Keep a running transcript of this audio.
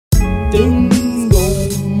Things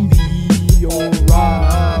gon' be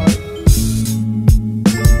alright.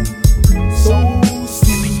 So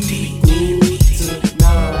sleep good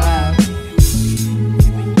tonight.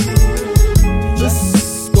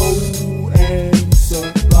 Just go and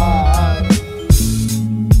survive.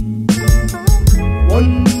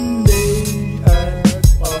 One day at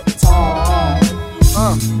a time.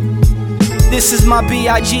 This is my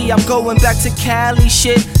B.I.G. I'm going back to Cali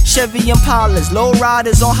shit. Chevy Impalas, low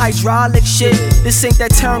riders on hydraulic shit. This ain't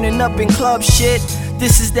that turning up in club shit.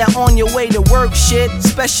 This is that on your way to work shit,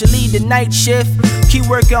 especially the night shift. Keep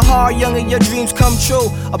working hard, young, and your dreams come true.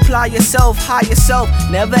 Apply yourself, hire yourself,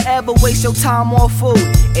 never ever waste your time on food.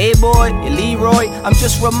 Hey boy, Leroy, I'm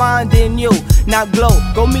just reminding you. Now glow,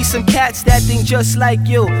 go meet some cats that think just like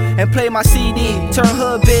you. And play my CD, turn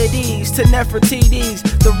hood biddies to Nefertiti's.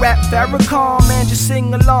 The rap Farrakhan, man, just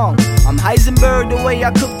sing along. I'm Heisenberg the way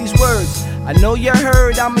I cook these words. I know you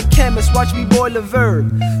heard I'm a chemist, watch me boil a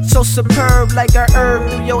verb. So superb like a herb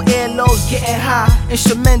through your earlobes, getting high.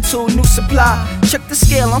 Instrumental, new supply. Check the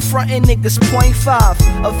scale, I'm frontin' niggas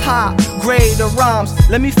 0.5 of high grade of rhymes.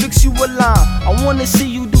 Let me fix you a line. I wanna see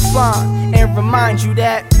you do fine and remind you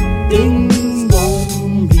that things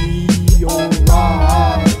gon' be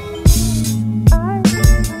alright.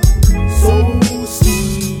 So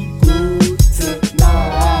sleep good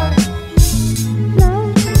tonight.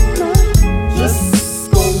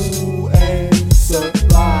 Just go and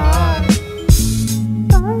survive.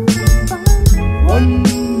 One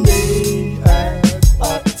day at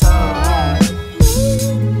a time.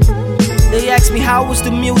 they ask me how was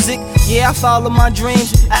the music. Yeah, I follow my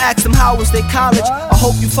dreams. I asked them how was their college. I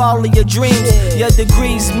hope you follow your dreams. Your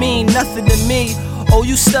degrees mean nothing to me. Oh,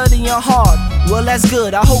 you studying hard. Well, that's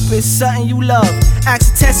good. I hope it's something you love.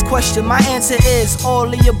 Ask a test question. My answer is all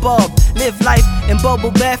of the above. Live life in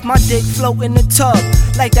bubble bath. My dick float in the tub.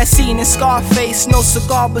 Like that scene in Scarface. No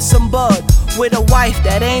cigar but some bud. With a wife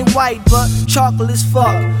that ain't white but chocolate as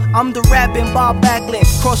fuck. I'm the rapping Bob Backlund.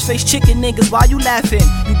 Crossface chicken niggas, why you laughing?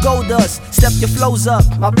 You gold dust, step your flows up.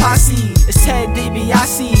 My posse is Ted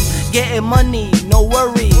DiBiase. Getting money, no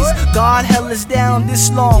worries. God held us down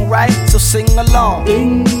this long, right? So sing along.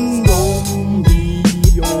 Things gon' be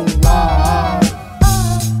alright.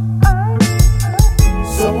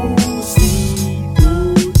 So sleep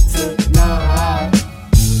good tonight.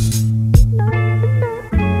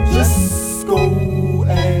 Just go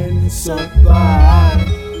and survive.